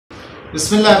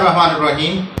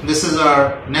Bismillahirrahmanirrahim. This is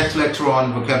our next lecture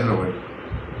on vocabulary.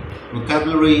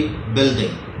 Vocabulary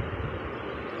building.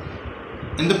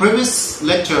 In the previous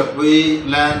lecture, we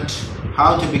learned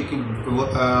how to build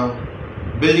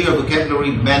your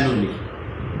vocabulary manually,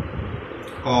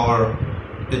 or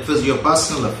it was your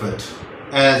personal effort,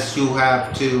 as you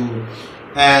have to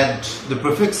add the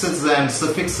prefixes and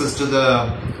suffixes to the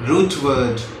root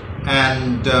word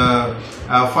and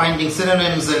finding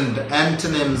synonyms and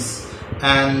antonyms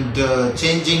and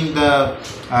changing the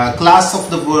class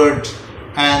of the word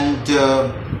and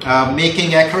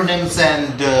making acronyms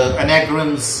and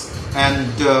anagrams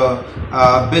and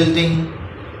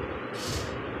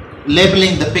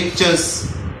labeling the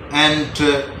pictures and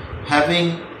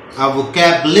having a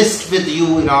vocab list with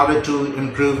you in order to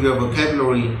improve your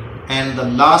vocabulary. And the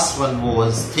last one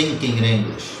was thinking in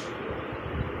English.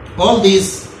 All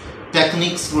these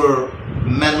techniques were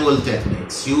manual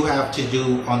techniques you have to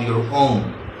do on your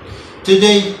own.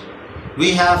 Today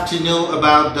we have to know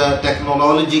about the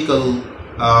technological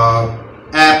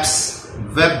apps,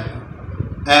 web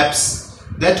apps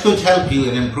that could help you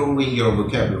in improving your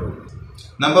vocabulary.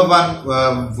 Number one,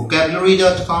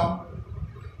 vocabulary.com.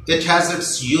 It has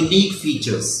its unique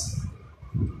features.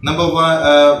 Number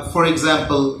one, for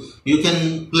example, you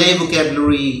can play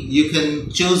vocabulary, you can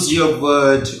choose your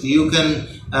word, you can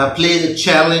play the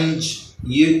challenge,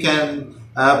 you can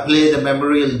play the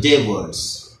Memorial Day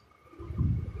words.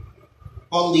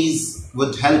 All these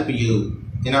would help you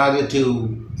in order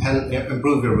to help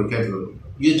improve your vocabulary.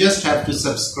 You just have to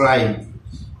subscribe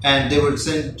and they will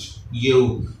send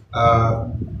you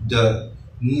the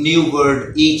new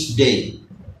word each day.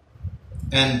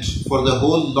 And for the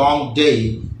whole long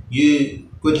day, you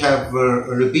could have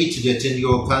repeated it in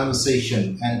your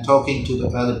conversation and talking to the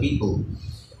other people.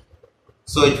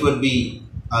 So it would be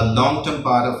a long-term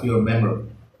part of your memory.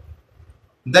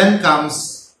 Then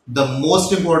comes the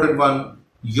most important one,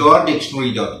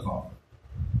 yourdictionary.com.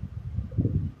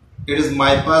 It is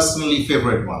my personally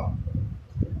favorite one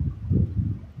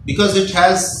because it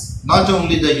has not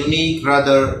only the unique,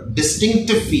 rather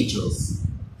distinctive features.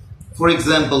 For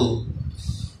example,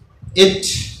 it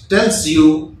tells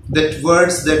you that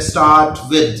words that start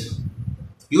with,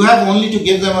 you have only to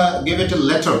give it a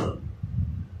letter.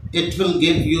 It will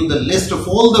give you the list of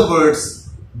all the words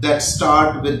that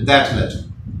start with that letter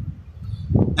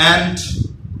and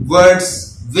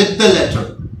words with the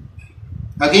letter.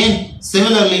 Again,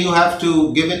 similarly, you have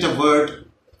to give it a word.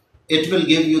 It will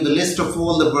give you the list of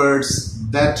all the words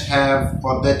that have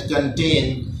or that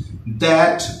contain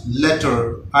that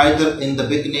letter, either in the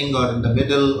beginning or in the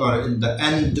middle or in the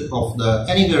end of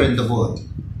anywhere in the word.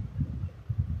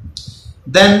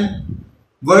 Then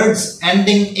words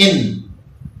ending in,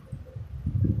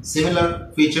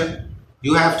 similar feature.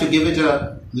 You have to give it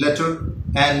a letter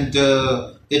and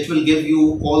it will give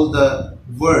you all the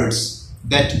words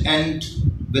that end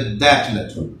with that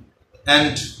letter.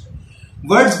 And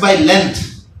words by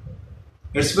length,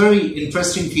 it's very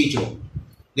interesting feature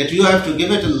that you have to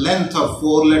give it a length of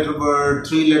 4-letter word,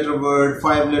 3-letter word,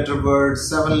 5-letter word,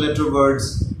 7-letter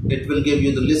words. It will give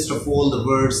you the list of all the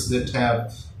words that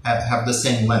have the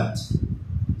same length.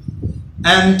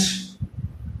 And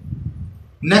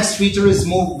next feature is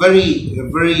more very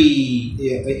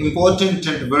important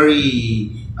and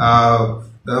very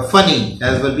funny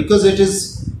as well, because it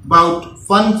is about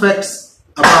fun facts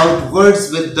about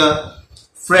words with the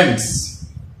friends.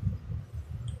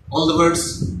 All the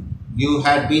words you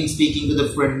had been speaking with the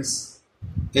friends,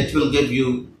 it will give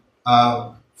you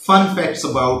fun facts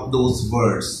about those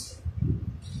words.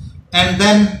 And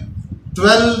then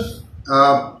 12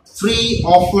 free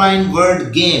offline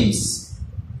word games.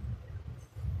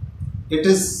 It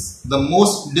is the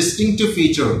most distinctive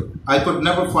feature I could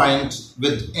never find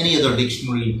with any other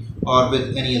dictionary or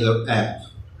with any other app.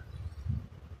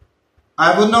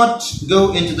 I will not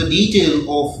go into the detail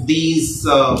of these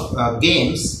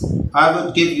games. I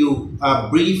will give you a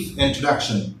brief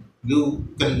introduction. You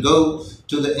can go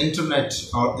to the internet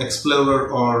or Explorer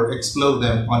or explore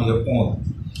them on your own.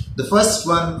 The first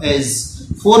one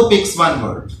is 4 picks 1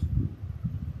 word.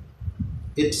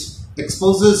 It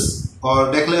exposes or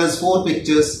declares 4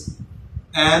 pictures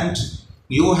and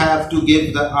you have to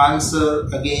give the answer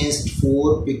against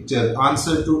 4 pictures,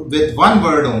 with 1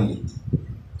 word only.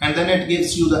 And then it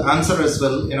gives you the answer as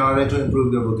well in order to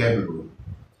improve your vocabulary.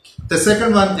 The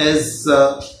second one is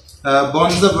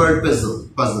Bonza word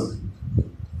puzzle.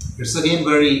 It's again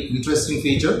very interesting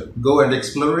feature. Go and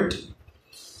explore it.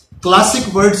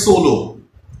 Classic word solo,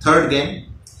 third game.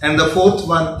 And the fourth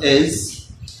one is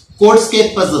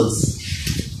Chordscape puzzles.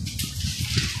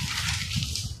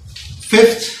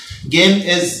 Fifth game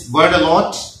is word a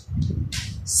lot.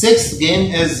 Sixth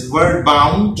game is word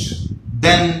bound,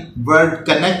 then word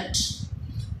connect,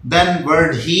 then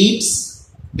word heaps,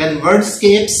 then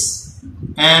wordscapes,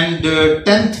 and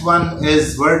 10th one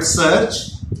is word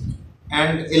search,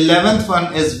 and 11th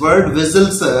one is word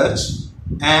whistle search,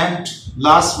 and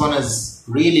last one is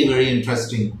really very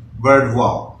interesting, word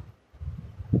wow.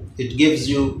 It gives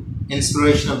you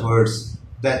inspirational words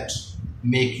that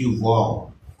make you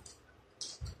wow.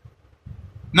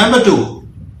 Number 2,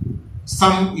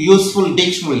 some useful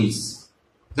dictionaries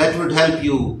that would help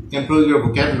you improve your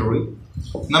vocabulary.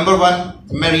 Number 1,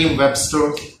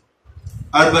 Merriam-Webster,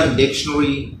 Urban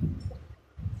Dictionary,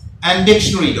 and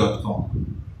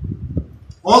dictionary.com.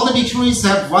 All the dictionaries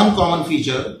have one common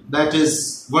feature, that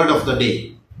is word of the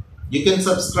day. You can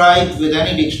subscribe with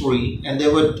any dictionary and they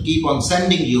would keep on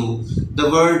sending you the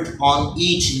word on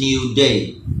each new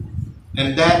day.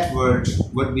 And that word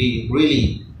would be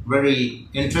really very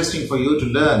interesting for you to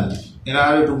learn in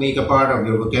order to make a part of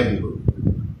your vocabulary.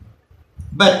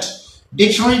 But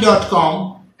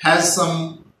dictionary.com has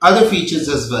some other features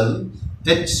as well.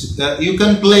 You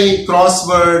can play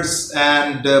crosswords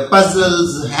and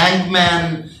puzzles,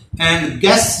 hangman, and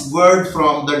guess word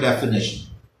from the definition.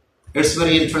 It's a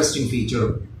very interesting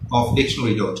feature of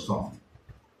dictionary.com.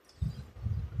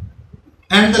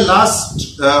 And the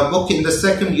last book in the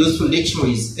second useful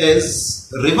dictionaries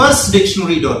is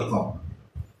reversedictionary.com.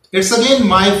 It's again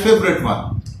my favorite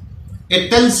one. It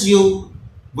tells you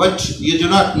what you do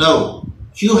not know.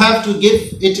 If you have to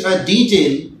give it a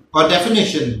detail or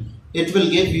definition, it will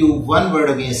give you one word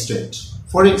against it.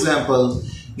 For example,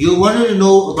 you wanted to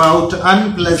know about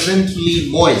unpleasantly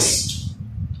moist.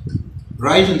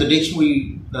 Write in the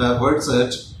dictionary word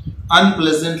search,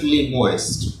 unpleasantly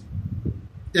moist.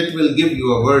 It will give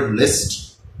you a word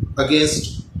list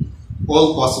against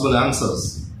all possible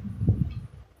answers.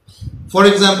 For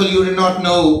example, you did not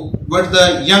know what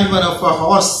the young one of a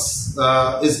horse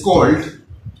is called.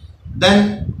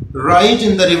 Then write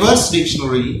in the reverse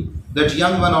dictionary that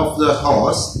young one of the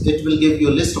horse. It will give you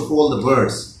a list of all the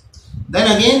words.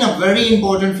 Then again, a very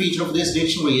important feature of this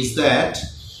dictionary is that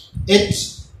it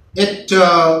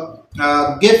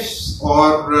gives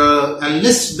or and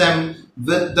lists them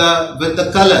with the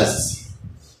colors.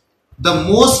 The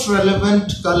most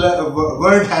relevant color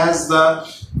word has the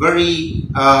very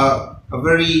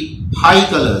high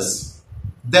colors.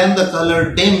 Then the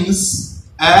color dims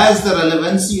as the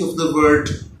relevancy of the word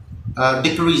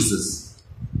decreases.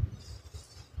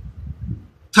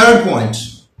 Third point,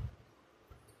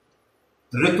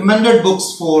 recommended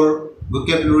books for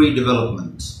vocabulary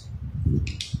development.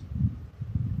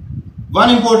 One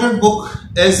important book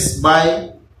is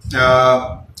by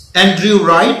Andrew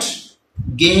Wright,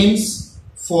 Games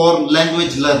for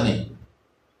Language Learning.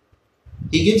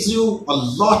 He gives you a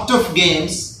lot of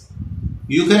games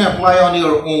you can apply on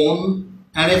your own,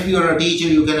 and if you are a teacher,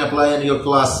 you can apply in your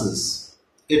classes.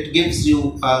 It gives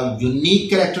you unique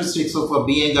characteristics of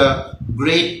being a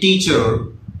great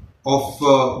teacher of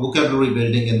vocabulary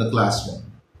building in the classroom.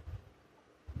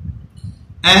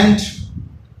 And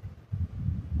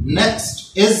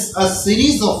next is a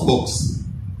series of books.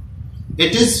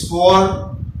 It is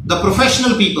for the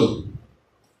professional people.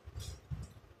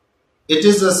 It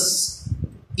is a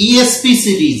ESP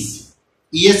series.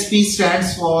 ESP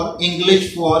stands for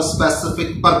English for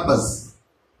Specific Purpose.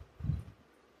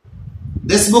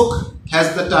 This book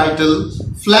has the title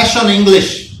Flash on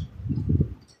English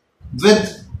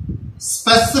with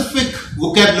specific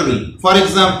vocabulary. For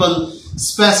example,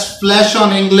 Flash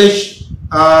on English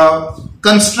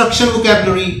construction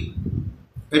vocabulary.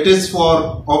 It is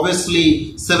for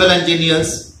obviously civil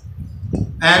engineers.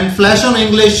 And Flash on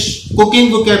English cooking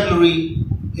vocabulary.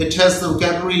 It has the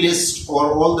vocabulary list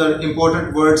or all the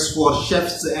important words for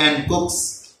chefs and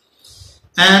cooks.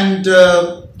 And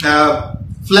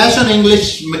Flash on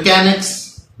English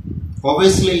mechanics.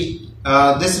 Obviously,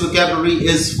 this vocabulary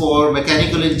is for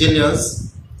mechanical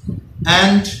engineers.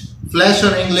 And Flash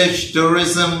on English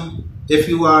tourism. If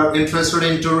you are interested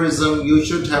in tourism, you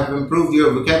should have improved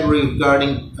your vocabulary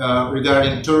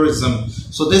regarding tourism.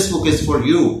 So this book is for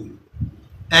you.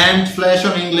 And Flash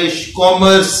on English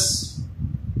commerce.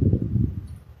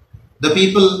 The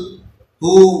people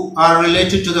who are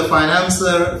related to the finances,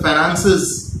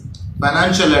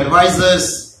 financial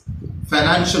advisors,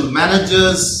 financial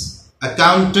managers,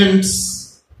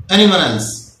 accountants, anyone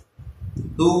else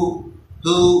who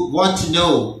want to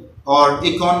know or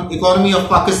economy of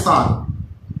Pakistan.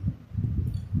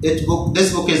 This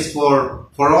book is for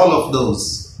all of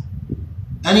those.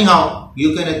 Anyhow,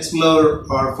 you can explore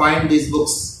or find these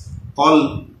books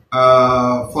all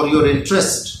for your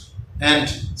interest and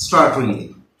start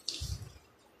reading.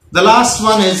 The last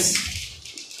one is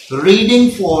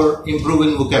reading for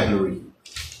improving vocabulary.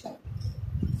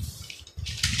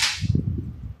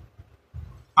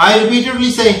 I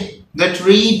repeatedly say that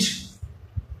read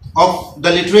of the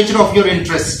literature of your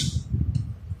interest.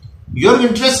 Your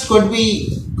interest could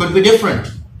be different.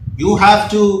 You have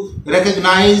to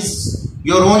recognize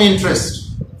your own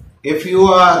interest. If you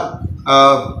are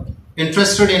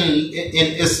interested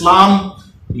in Islam,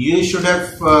 you should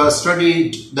have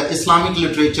studied the Islamic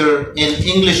literature in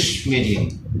English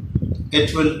medium.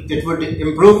 It would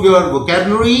improve your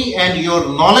vocabulary and your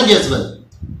knowledge as well.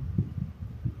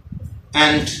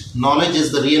 And knowledge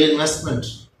is the real investment.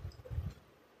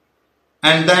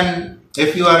 And then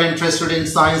if you are interested in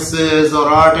sciences or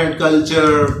art and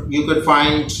culture, you could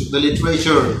find the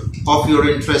literature of your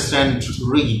interest and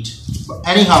read. But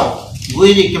anyhow,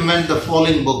 we recommend the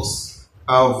following books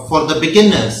for the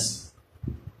beginners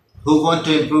who want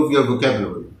to improve your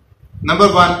vocabulary.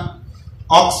 Number 1,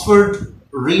 Oxford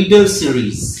Reader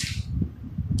Series.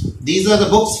 These are the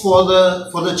books for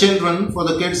the children, for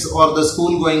the kids or the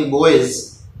school-going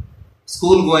boys,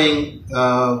 school-going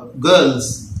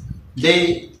girls.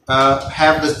 They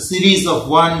have the series of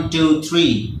 1, 2,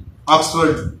 3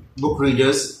 Oxford book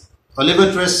readers.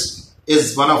 Oliver Twist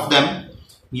is one of them.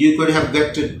 You could have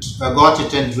got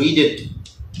it and read it.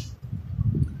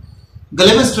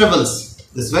 Gulliver's Travels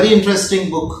is very interesting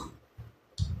book.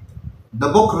 The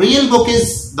real book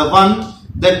is the one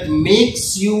that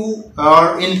makes you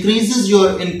or increases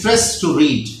your interest to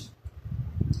read.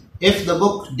 If the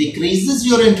book decreases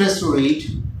your interest to read,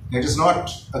 it is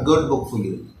not a good book for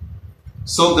you.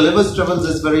 So Gulliver's Travels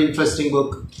is a very interesting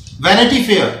book. Vanity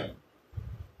Fair.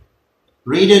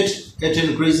 Read it. It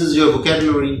increases your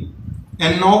vocabulary.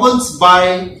 And novels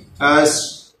by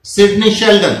Sidney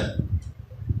Sheldon.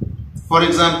 For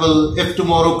example, If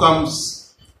Tomorrow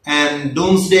Comes and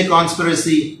Doomsday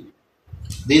Conspiracy.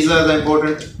 These are the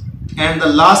important. And the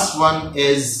last one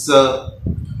is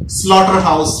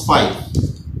Slaughterhouse-Five.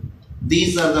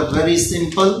 These are the very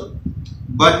simple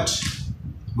but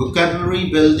vocabulary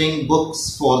building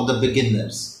books for the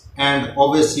beginners and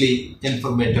obviously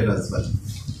informative as well.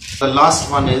 The last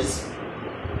one is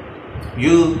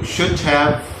you should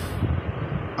have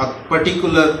a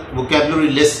particular vocabulary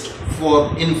list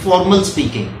for informal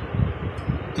speaking.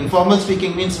 Informal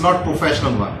speaking means not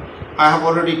professional one. I have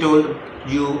already told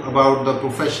you about the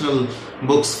professional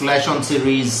books, Flash on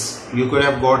series. You could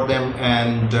have got them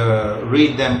and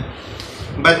read them.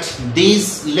 But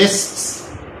these lists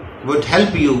would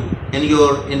help you in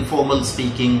your informal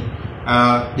speaking.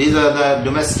 These are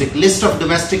the list of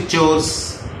domestic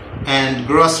chores and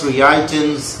grocery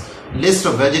items, list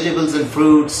of vegetables and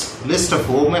fruits, list of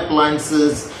home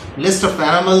appliances, list of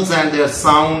animals and their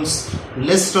sounds,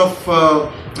 list of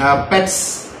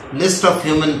pets, list of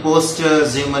human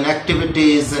postures, human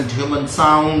activities and human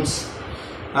sounds,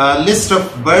 list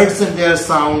of birds and their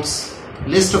sounds,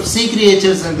 list of sea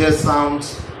creatures and their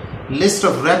sounds, list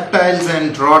of reptiles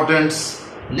and rodents,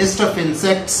 list of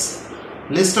insects,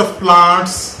 list of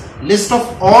plants, list of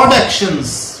odd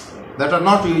actions that are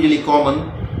not usually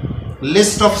common,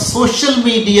 list of social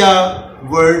media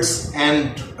words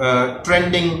and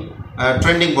trending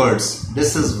words.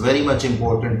 This is very much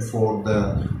important for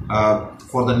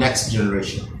the next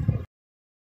generation.